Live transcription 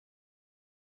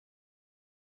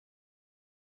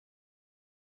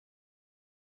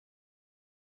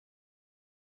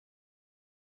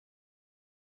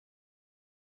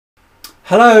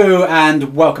Hello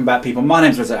and welcome back, people. My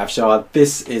name's Lyn Leahz.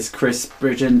 This is Chris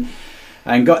Bridgen,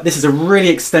 and this is a really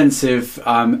extensive,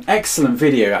 excellent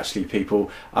video, actually, people.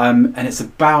 And it's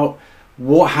about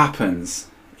what happens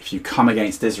if you come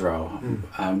against Israel.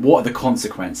 What are the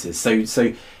consequences? So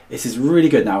this is really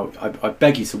good. Now, I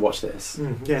beg you to watch this.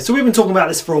 Yeah. So we've been talking about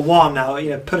this for a while now.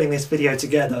 Putting this video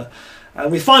together.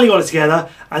 We finally got it together,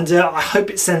 and I hope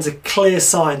it sends a clear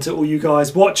sign to all you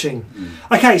guys watching.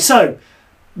 Okay, so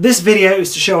this video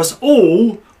is to show us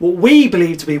all what we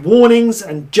believe to be warnings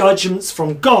and judgments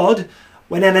from God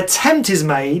when an attempt is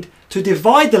made to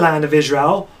divide the land of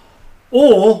Israel,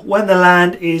 or when the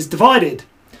land is divided.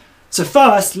 So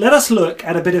first, let us look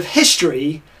at a bit of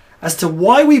history as to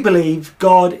why we believe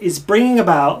God is bringing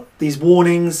about these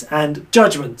warnings and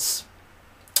judgments.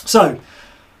 So,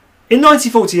 in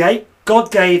 1948,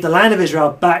 God gave the land of Israel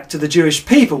back to the Jewish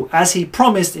people, as he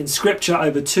promised in scripture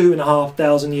over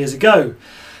 2,500 years ago.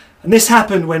 And this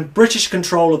happened when British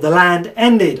control of the land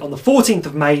ended on the 14th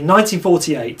of May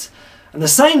 1948. And the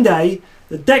same day,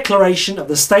 the declaration of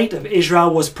the State of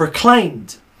Israel was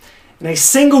proclaimed. In a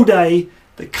single day,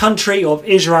 the country of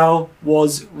Israel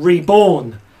was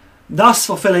reborn, thus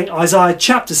fulfilling Isaiah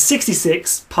chapter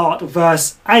 66, part of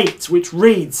verse 8, which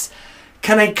reads,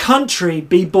 "Can a country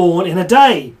be born in a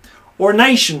day, or a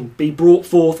nation be brought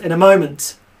forth in a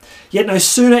moment? Yet no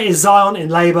sooner is Zion in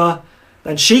labour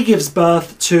than she gives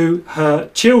birth to her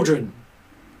children."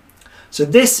 So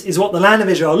this is what the land of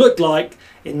Israel looked like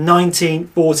in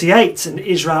 1948, and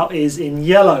Israel is in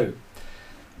yellow.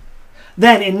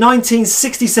 Then in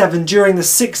 1967, during the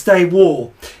Six-Day War,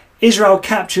 Israel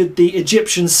captured the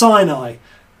Egyptian Sinai,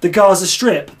 the Gaza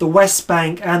Strip, the West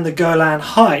Bank and the Golan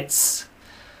Heights.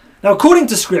 Now, according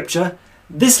to scripture,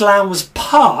 this land was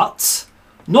part,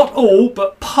 not all,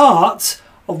 but part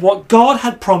of what God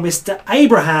had promised to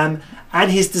Abraham and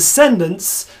his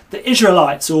descendants, the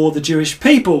Israelites, or the Jewish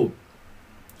people.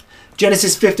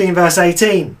 Genesis 15 verse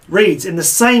 18 reads, "In the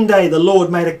same day the Lord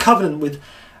made a covenant with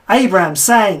Abraham,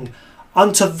 saying,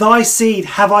 Unto thy seed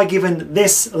have I given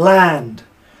this land,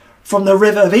 from the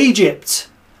river of Egypt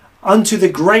unto the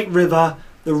great river,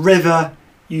 the river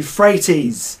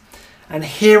Euphrates." And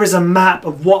here is a map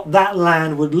of what that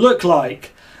land would look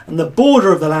like. And the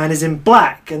border of the land is in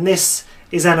black, and this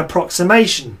is an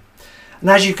approximation. And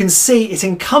as you can see, it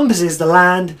encompasses the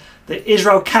land that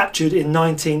Israel captured in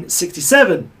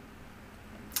 1967.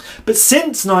 But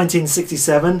since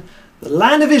 1967, the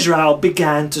land of Israel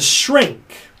began to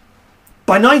shrink.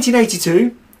 By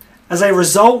 1982, as a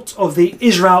result of the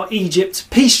Israel-Egypt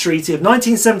Peace Treaty of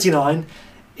 1979,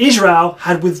 Israel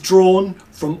had withdrawn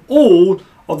from all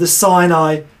of the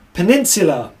Sinai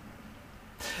Peninsula.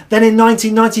 Then in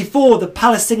 1994, the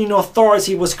Palestinian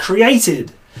Authority was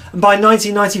created. And by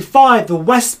 1995, the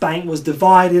West Bank was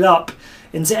divided up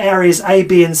into areas A,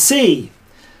 B and C.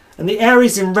 And the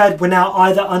areas in red were now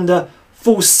either under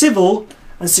full civil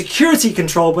and security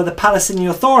control by the Palestinian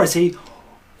Authority,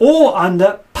 or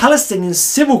under Palestinian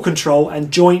civil control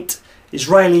and joint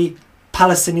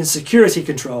Israeli-Palestinian security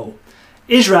control.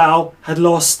 Israel had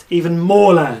lost even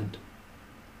more land.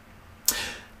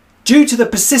 Due to the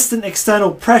persistent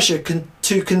external pressure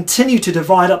to continue to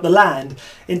divide up the land,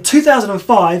 in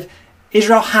 2005,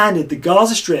 Israel handed the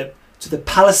Gaza Strip to the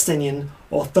Palestinian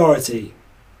Authority.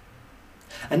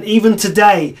 And even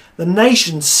today, the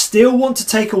nations still want to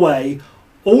take away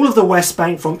all of the West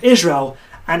Bank from Israel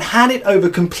and hand it over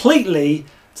completely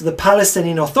to the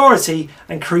Palestinian Authority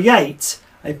and create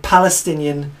a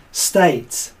Palestinian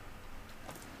state.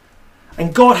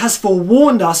 And God has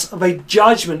forewarned us of a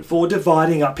judgment for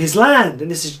dividing up his land. And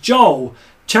this is Joel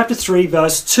chapter 3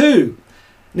 verse 2.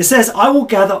 And it says, "I will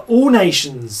gather all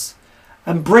nations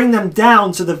and bring them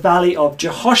down to the Valley of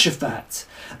Jehoshaphat.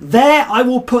 There I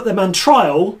will put them on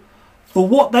trial for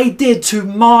what they did to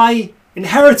my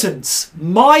inheritance,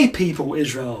 my people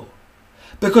Israel,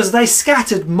 because they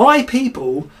scattered my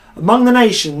people among the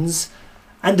nations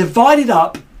and divided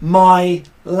up my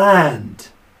land."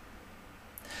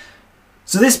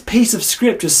 So this piece of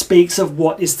scripture speaks of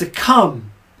what is to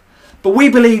come. But we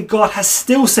believe God has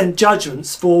still sent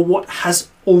judgments for what has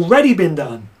already been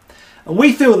done. And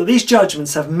we feel that these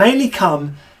judgments have mainly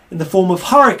come in the form of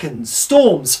hurricanes,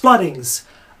 storms, floodings,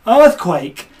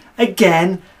 earthquake,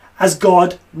 again, as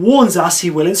God warns us he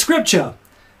will in scripture.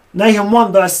 Nahum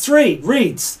 1 verse 3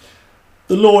 reads,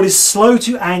 "The Lord is slow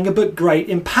to anger but great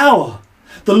in power.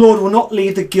 The Lord will not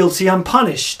leave the guilty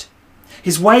unpunished.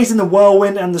 His ways in the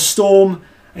whirlwind and the storm,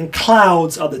 and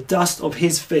clouds are the dust of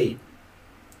his feet."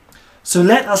 So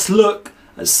let us look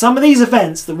at some of these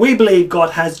events that we believe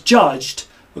God has judged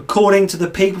according to the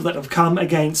people that have come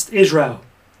against Israel.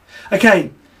 Okay,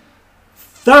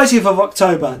 30th of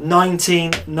October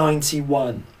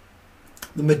 1991.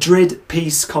 The Madrid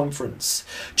Peace Conference.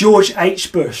 George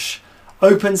H. Bush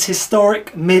opens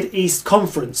historic Mid-East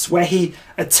conference where he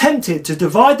attempted to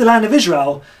divide the land of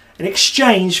Israel in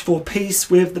exchange for peace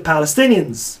with the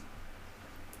Palestinians.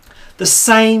 The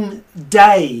same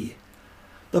day,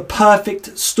 the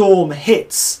perfect storm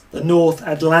hits the North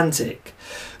Atlantic.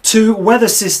 Two weather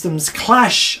systems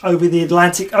clash over the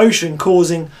Atlantic Ocean,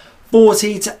 causing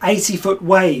 40 to 80 foot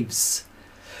waves.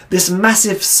 This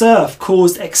massive surf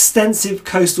caused extensive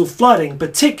coastal flooding,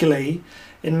 particularly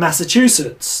in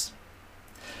Massachusetts.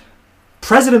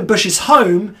 President Bush's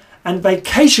home and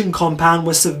vacation compound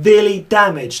were severely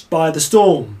damaged by the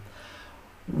storm.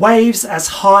 Waves as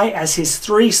high as his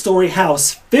 3-story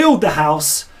house filled the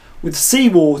house with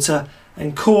seawater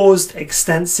and caused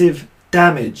extensive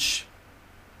damage.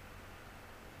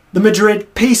 The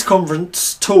Madrid Peace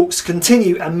Conference talks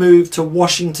continue and move to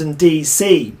Washington,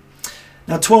 D.C.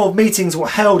 Now, 12 meetings were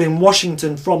held in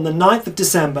Washington from the 9th of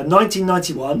December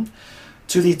 1991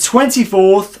 to the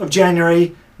 24th of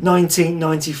January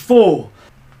 1994.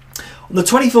 On the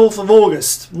 24th of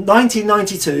August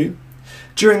 1992,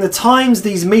 during the times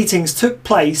these meetings took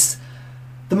place,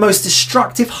 the most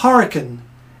destructive hurricane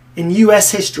in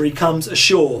US history comes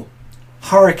ashore,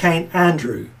 Hurricane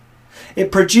Andrew. It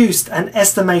produced an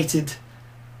estimated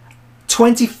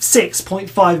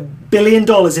 $26.5 billion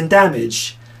in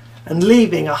damage and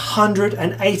leaving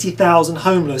 180,000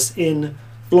 homeless in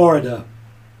Florida.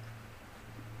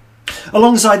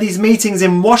 Alongside these meetings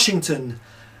in Washington,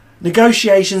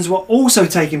 negotiations were also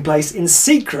taking place in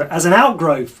secret as an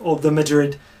outgrowth of the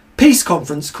Madrid Peace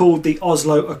Conference called the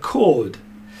Oslo Accord.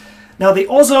 Now, the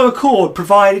Oslo Accord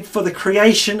provided for the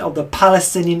creation of the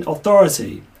Palestinian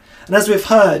Authority. And as we've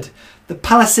heard, the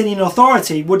Palestinian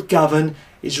Authority would govern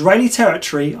Israeli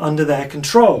territory under their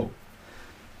control.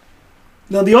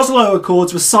 Now, the Oslo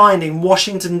Accords were signed in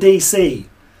Washington, D.C.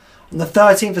 on the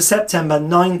 13th of September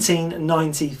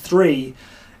 1993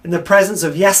 in the presence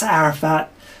of Yasser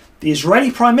Arafat, the Israeli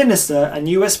Prime Minister, and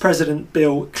US President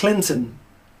Bill Clinton.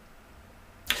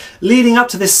 Leading up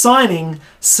to this signing,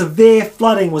 severe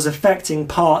flooding was affecting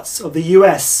parts of the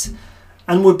US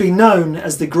and would be known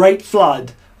as the Great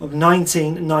Flood of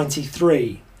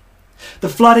 1993. The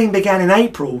flooding began in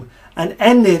April and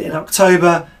ended in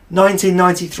October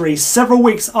 1993, several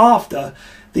weeks after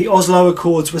the Oslo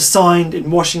Accords were signed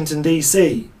in Washington,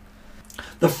 D.C.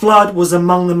 The flood was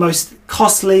among the most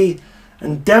costly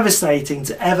and devastating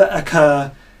to ever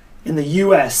occur in the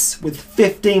US, with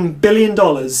 $15 billion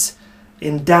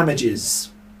in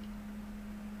damages.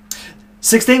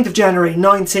 16th of January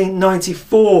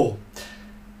 1994,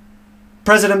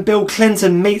 President Bill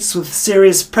Clinton meets with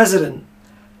Syria's President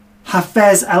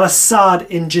Hafez al-Assad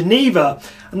in Geneva,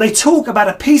 and they talk about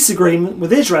a peace agreement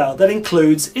with Israel that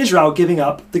includes Israel giving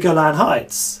up the Golan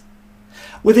Heights.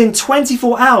 Within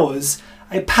 24 hours,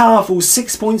 a powerful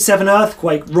 6.7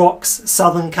 earthquake rocks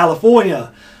Southern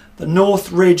California, the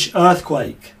North Ridge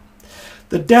earthquake.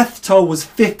 The death toll was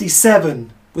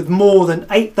 57, with more than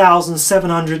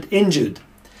 8,700 injured.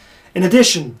 In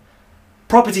addition,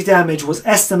 property damage was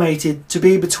estimated to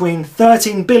be between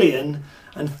 $13 billion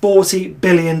and $40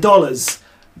 billion,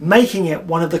 making it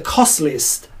one of the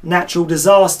costliest natural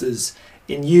disasters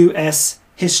in US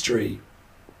history.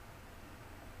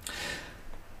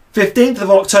 15th of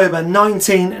October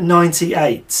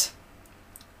 1998.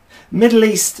 Middle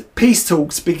East peace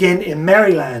talks begin in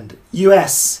Maryland,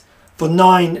 US, for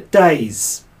 9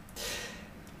 days.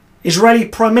 Israeli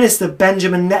Prime Minister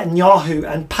Benjamin Netanyahu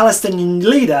and Palestinian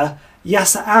leader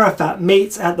Yasser Arafat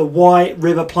meet at the Wye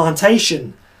River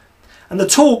Plantation, and the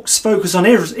talks focus on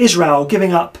Israel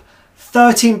giving up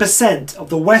 13% of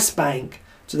the West Bank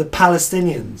to the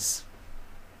Palestinians.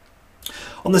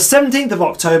 On the 17th of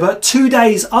October, 2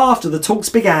 days after the talks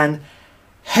began,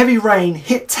 heavy rain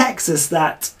hit Texas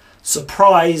that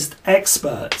surprised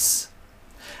experts.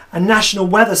 A National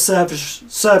Weather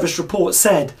Service report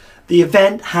said the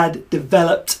event had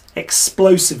developed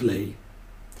explosively.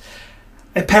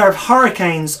 A pair of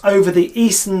hurricanes over the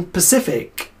eastern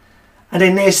Pacific and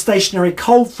a near stationary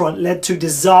cold front led to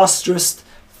disastrous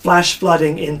flash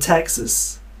flooding in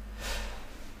Texas.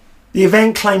 The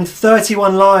event claimed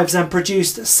 31 lives and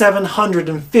produced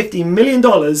 $750 million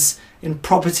in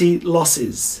property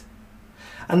losses.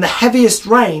 And the heaviest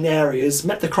rain areas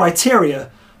met the criteria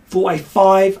for a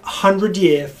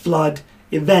 500-year flood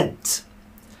event.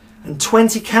 And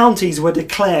 20 counties were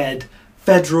declared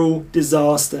federal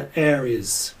disaster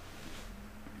areas.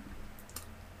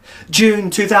 June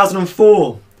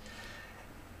 2004.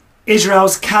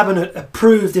 Israel's cabinet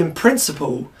approved in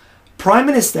principle Prime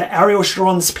Minister Ariel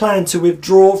Sharon's plan to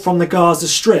withdraw from the Gaza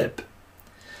Strip.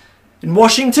 In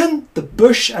Washington, the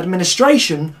Bush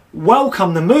administration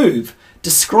welcomed the move,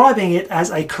 describing it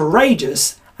as a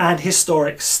courageous and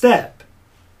historic step.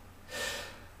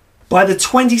 By the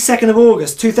 22nd of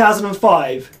August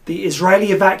 2005, the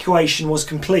Israeli evacuation was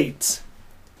complete.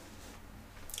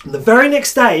 And the very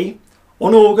next day,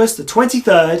 on August the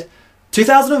 23rd,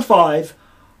 2005,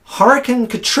 Hurricane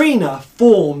Katrina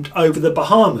formed over the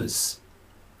Bahamas.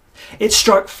 It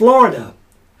struck Florida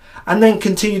and then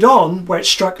continued on where it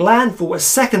struck landfall a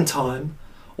second time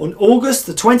on August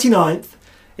the 29th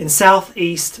in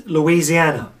southeast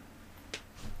Louisiana.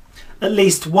 At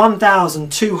least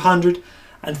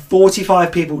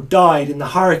 1,245 people died in the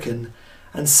hurricane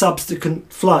and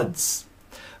subsequent floods,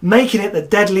 making it the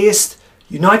deadliest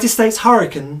United States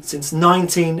hurricane since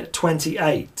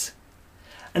 1928.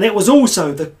 And it was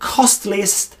also the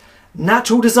costliest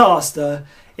natural disaster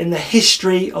in the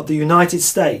history of the United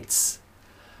States.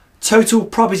 Total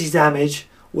property damage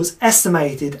was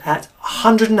estimated at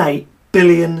 $108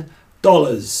 billion,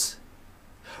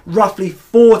 roughly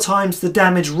 4 times the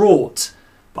damage wrought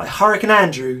by Hurricane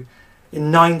Andrew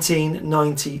in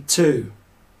 1992.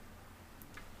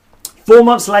 4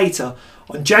 months later,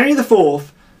 on January the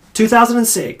 4th,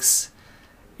 2006,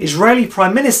 Israeli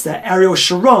Prime Minister Ariel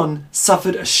Sharon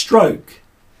suffered a stroke.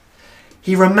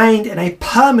 He remained in a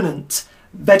permanent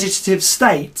vegetative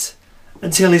state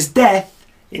until his death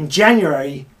in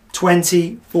January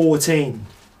 2014.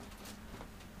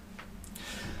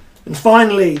 And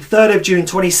finally, 3rd of June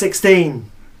 2016,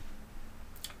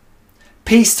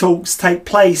 peace talks take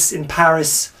place in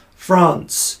Paris,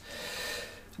 France.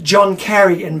 John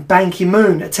Kerry and Ban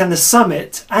Ki-moon attend the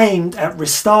summit aimed at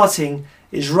restarting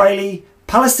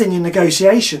Israeli-Palestinian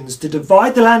negotiations to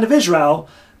divide the land of Israel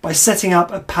by setting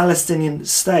up a Palestinian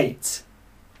state.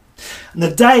 And the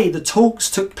day the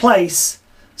talks took place,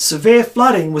 severe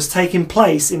flooding was taking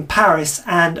place in Paris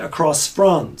and across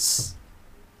France.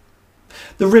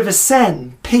 The River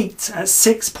Seine peaked at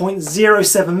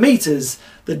 6.07 metres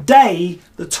the day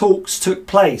the talks took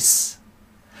place,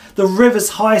 the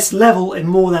river's highest level in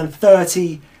more than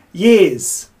 30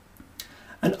 years.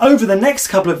 And over the next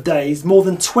couple of days, more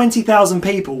than 20,000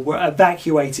 people were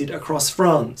evacuated across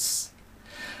France.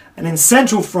 And in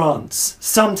central France,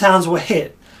 some towns were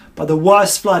hit by the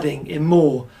worst flooding in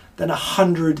more than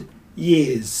 100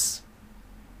 years.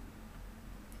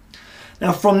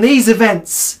 Now, from these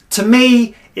events, to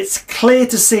me, it's clear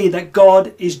to see that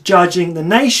God is judging the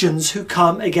nations who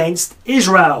come against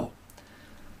Israel.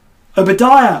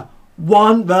 Obadiah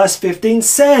 1 verse 15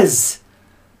 says,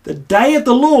 "The day of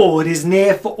the Lord is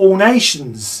near for all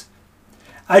nations.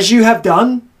 As you have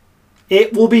done,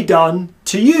 it will be done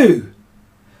to you.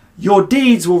 Your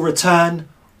deeds will return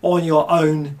on your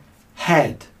own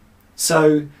head."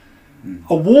 So,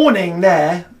 a warning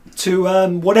there to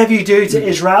whatever you do to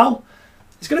Israel,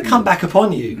 it's going to come back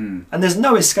upon you, and there's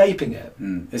no escaping it.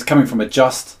 It's coming from a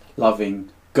just, loving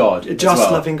God. A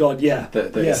just, loving God, yeah.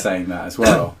 That is saying that as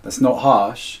well. That's not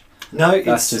harsh. No,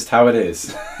 that's just how it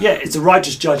is. Yeah, it's a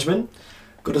righteous judgment.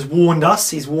 God has warned us.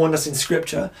 He's warned us in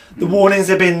Scripture. The warnings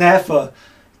have been there for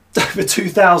over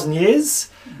 2,000 years,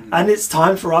 and it's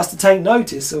time for us to take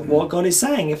notice of what God is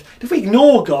saying. If we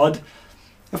ignore God,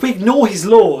 if we ignore His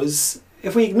laws,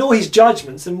 if we ignore His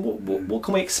judgments, then what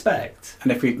can we expect?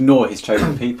 And if we ignore His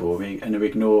chosen people, and we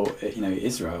ignore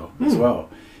Israel as well.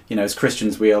 As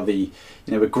Christians, we are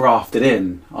we're grafted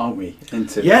in, aren't we,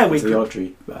 into the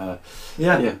artery?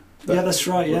 That's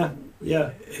right.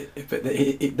 But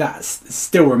that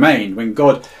still remained when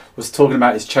God was talking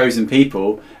about His chosen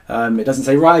people. It doesn't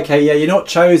say, right, okay, you're not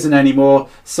chosen anymore.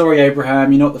 Sorry,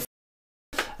 Abraham, you're not the.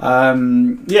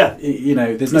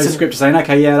 There's no scripture saying,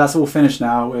 okay, that's all finished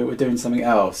now. We're doing something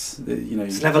else.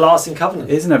 It's an everlasting covenant.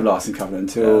 It is an everlasting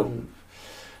covenant until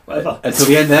until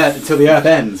the earth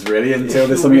ends, really, until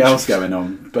there's something else going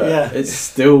on. But it's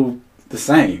still the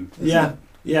same. Yeah.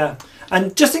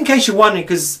 And just in case you're wondering,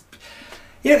 because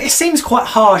it seems quite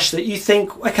harsh that you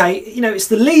think, okay, it's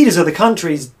the leaders of the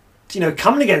countries,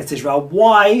 coming against Israel.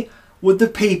 Why would the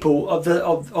people of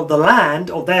the land,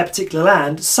 of their particular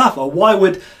land, suffer? Why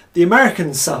would the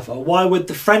Americans suffer? Why would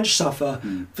the French suffer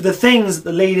for the things that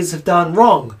the leaders have done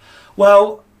wrong?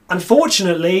 Well,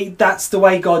 unfortunately, that's the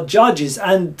way God judges,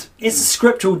 and it's a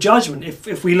scriptural judgment.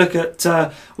 If we look at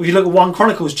 1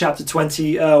 Chronicles chapter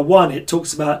 21, it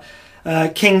talks about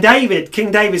King David.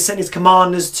 King David sent his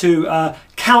commanders to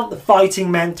count the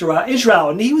fighting men throughout Israel,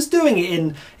 and he was doing it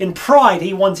in pride.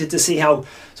 He wanted to see how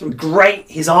sort of great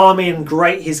his army and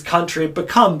great his country had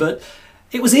become. But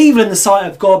it was evil in the sight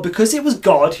of God, because it was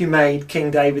God who made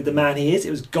King David the man he is.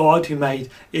 It was God who made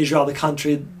Israel the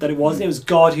country that it was. And it was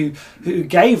God who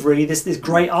gave really this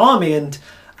great army,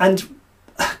 and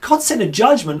God sent a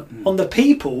judgment on the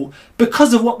people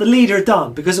because of what the leader had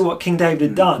done, because of what King David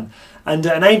had done. And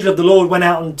an angel of the Lord went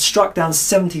out and struck down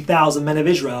 70,000 men of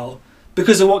Israel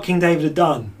because of what King David had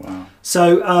done. Wow.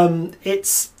 So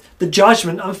the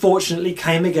judgment, unfortunately,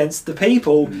 came against the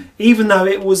people, even though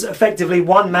it was effectively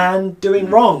one man doing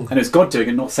wrong. And it was God doing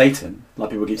it, not Satan,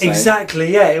 like people keep saying.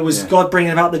 Exactly, yeah. It was God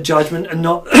bringing about the judgment and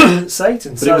not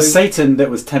Satan. But it was Satan that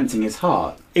was tempting his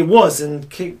heart. It was, and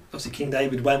obviously King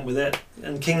David went with it,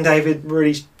 and King David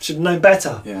really should have known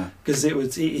better. Yeah. Because it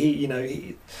was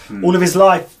all of his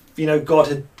life, God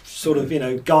had sort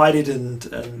of guided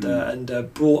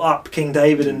and brought up King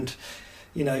David, and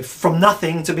from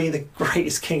nothing to be the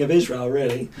greatest king of Israel,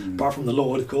 really, apart from the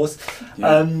Lord, of course.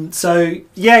 Yeah. So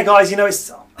yeah, guys,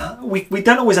 it's we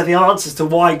don't always have the answers to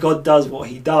why God does what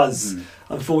He does,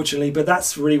 unfortunately, but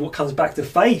that's really what comes back to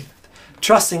faith.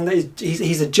 Trusting that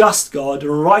he's a just God and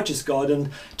a righteous God,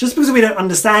 and just because we don't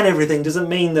understand everything doesn't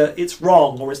mean that it's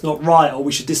wrong or it's not right or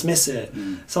we should dismiss it.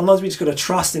 Sometimes we just got to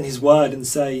trust in His word and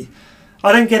say,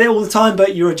 I don't get it all the time,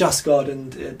 but you're a just God,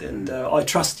 and I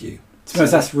trust you. So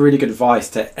that's really good advice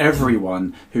to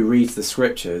everyone who reads the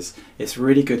scriptures. It's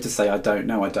really good to say, I don't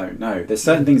know, I don't know. There's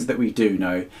certain things that we do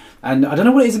know, and I don't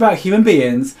know what it is about human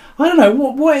beings. I don't know,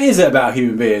 what is it about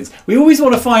human beings? We always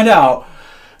want to find out.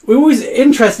 We're always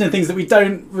interested in things that we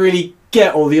don't really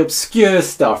get, or the obscure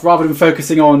stuff, rather than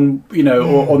focusing on,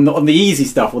 or on the easy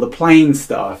stuff or the plain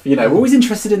stuff. We're always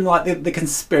interested in like the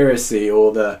conspiracy,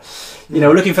 or the,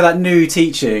 looking for that new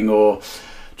teaching, or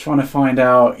trying to find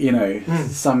out,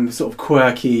 some sort of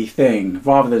quirky thing,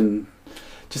 rather than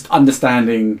just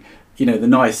understanding, the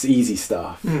nice, easy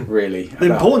stuff, really.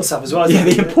 The important stuff as well. Yeah,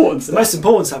 the important stuff. The most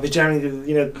important stuff is generally,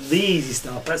 the easy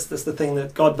stuff. That's the thing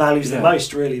that God values the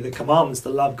most, really. The commandments to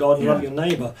love God and love your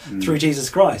neighbour through Jesus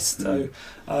Christ. So,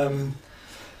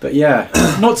 but yeah,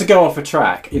 not to go off a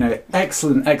track.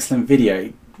 Excellent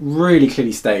video. Really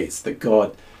clearly states that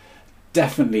God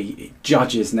definitely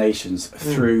judges nations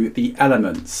through the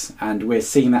elements, and we're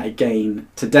seeing that again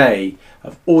today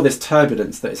of all this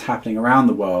turbulence that is happening around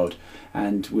the world.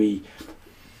 And we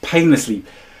painlessly,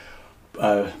 is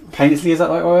that the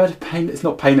right word? It's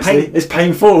not painlessly. It's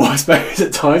painful, I suppose,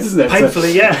 at times, isn't it?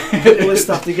 Painfully, Put all this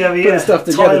stuff together,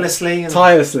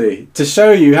 tirelessly, to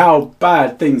show you how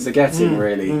bad things are getting,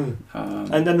 really.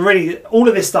 And then really, all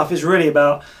of this stuff is really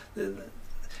about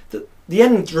the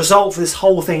end result for this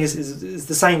whole thing is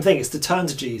the same thing. It's to turn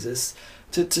to Jesus,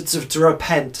 to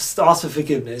repent, to ask for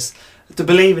forgiveness, to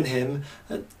believe in Him,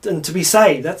 and to be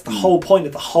saved. That's the whole point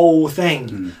of the whole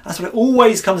thing. That's what it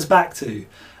always comes back to.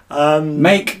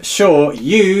 Make sure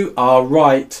you are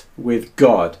right with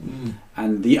God.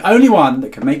 And the only one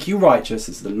that can make you righteous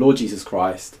is the Lord Jesus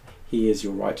Christ. He is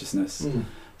your righteousness.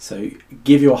 So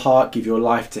give your heart, give your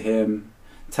life to Him.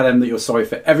 Tell Him that you're sorry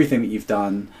for everything that you've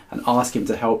done, and ask Him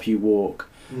to help you walk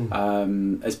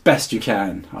as best you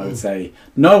can, I would say.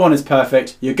 No one is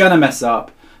perfect. You're going to mess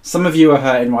up. Some of you are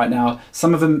hurting right now. A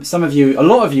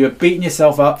lot of you are beating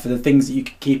yourself up for the things that you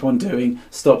can keep on doing.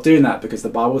 Stop doing that, because the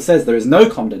Bible says there is no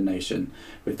condemnation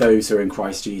with those who are in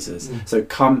Christ Jesus. So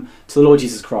come to the Lord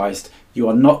Jesus Christ. You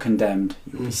are not condemned.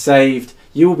 You will be saved.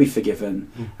 You will be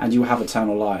forgiven, and you will have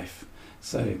eternal life.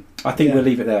 So I think we'll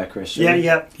leave it there, Chris.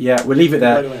 Yeah, we'll leave it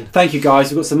there. Thank you, guys.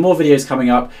 We've got some more videos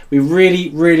coming up. We really,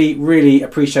 really, really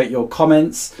appreciate your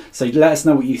comments. So let us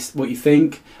know what you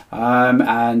think,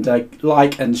 and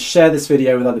like and share this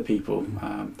video with other people.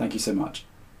 Thank you so much.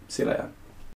 See you later.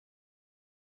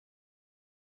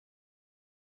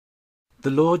 The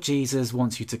Lord Jesus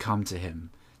wants you to come to Him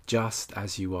just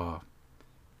as you are.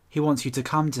 He wants you to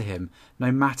come to Him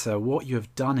no matter what you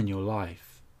have done in your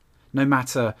life, no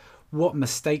matter what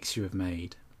mistakes you have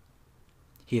made.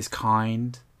 He is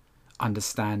kind,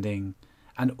 understanding,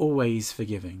 and always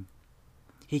forgiving.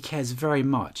 He cares very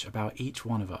much about each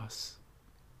one of us.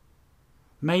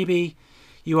 Maybe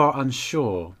you are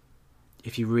unsure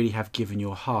if you really have given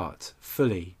your heart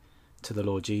fully to the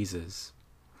Lord Jesus.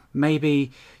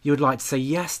 Maybe you would like to say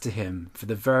yes to Him for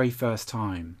the very first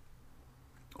time.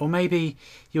 Or maybe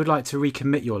you would like to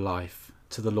recommit your life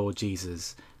to the Lord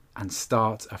Jesus and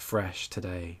start afresh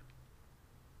today.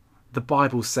 The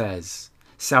Bible says,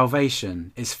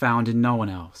 salvation is found in no one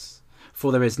else,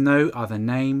 for there is no other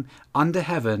name under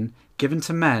heaven given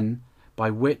to men by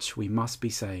which we must be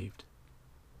saved.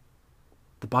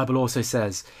 The Bible also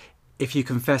says, if you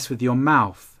confess with your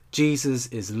mouth Jesus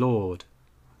is Lord,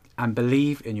 and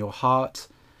believe in your heart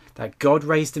that God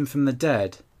raised Him from the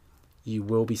dead, you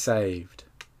will be saved.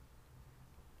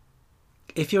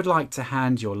 If you'd like to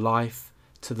hand your life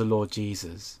to the Lord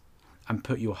Jesus and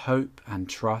put your hope and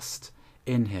trust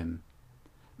in him,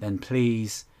 then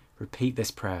please repeat this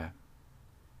prayer.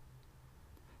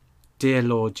 Dear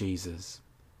Lord Jesus,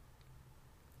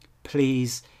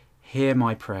 please hear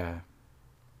my prayer.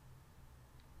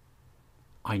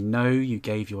 I know you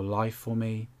gave your life for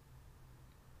me,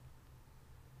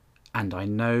 and I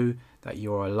know that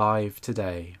you're alive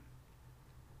today.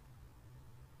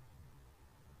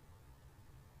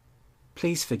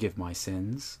 Please forgive my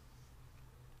sins.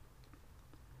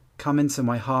 Come into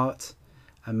my heart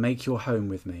and make your home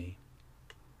with me.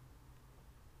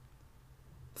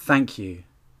 Thank you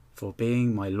for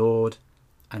being my Lord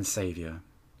and Saviour.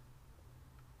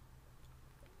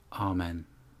 Amen.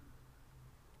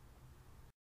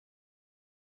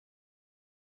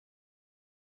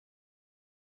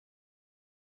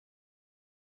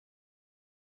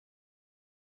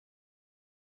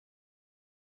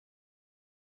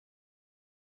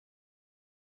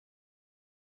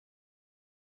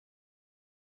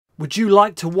 Would you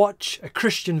like to watch a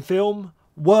Christian film,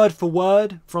 word for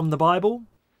word, from the Bible?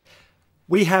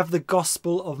 We have the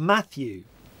Gospel of Matthew.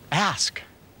 Ask,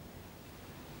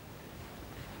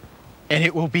 and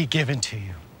it will be given to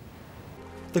you.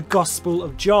 The Gospel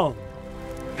of John.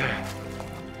 There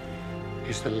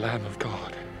is the Lamb of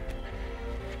God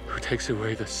who takes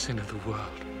away the sin of the world.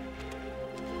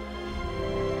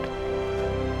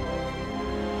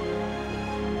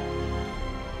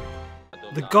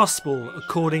 The Gospel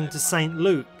according to St.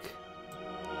 Luke.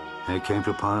 And it came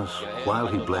to pass, while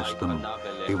he blessed them,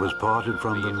 he was parted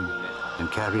from them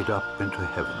and carried up into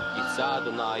heaven.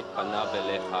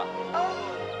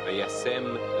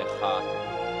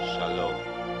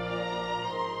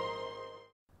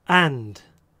 And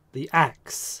the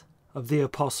Acts of the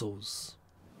Apostles.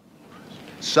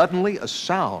 Suddenly a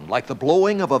sound like the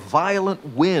blowing of a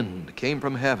violent wind came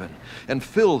from heaven and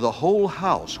filled the whole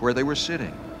house where they were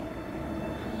sitting.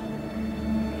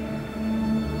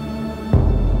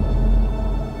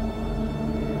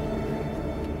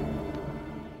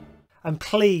 And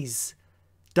please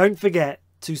don't forget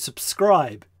to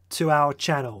subscribe to our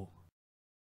channel.